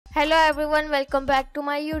Hello everyone, welcome back to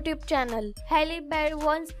my YouTube channel. Halle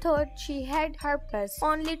once thought she had herpes,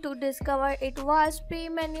 only to discover it was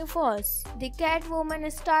perimenopause. The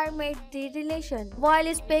Catwoman star made the relation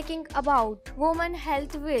while speaking about woman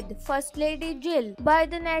health with First Lady Jill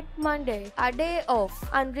Biden Monday, a day of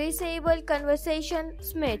unreachable conversation.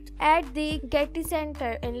 Smith at the Getty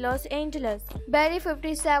Center in Los Angeles. Barry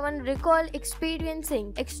 57 recalled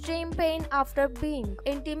experiencing extreme pain after being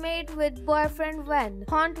intimate with boyfriend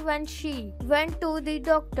when she went to the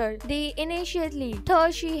doctor. They initially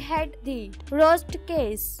thought she had the worst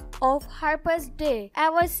case of herpes they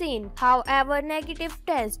ever seen. However, negative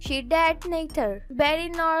tests she did neither Barry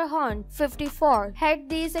nor Hunt 54 had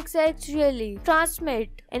the sexually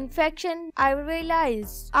transmitted infection. I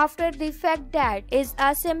realized after the fact that is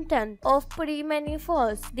a symptom of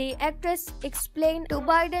perimenopause, the actress explained to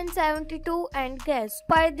Biden 72 and guest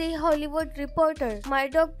by the Hollywood Reporter. My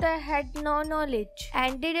doctor had no knowledge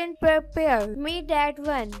and didn't prepare me that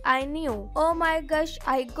when I knew. Oh my gosh,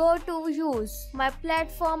 I go to use my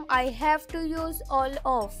platform. I have to use all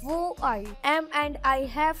of who I am and I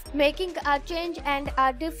have making a change and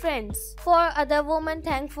a difference for other women.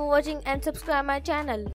 Thanks for watching and subscribe my channel.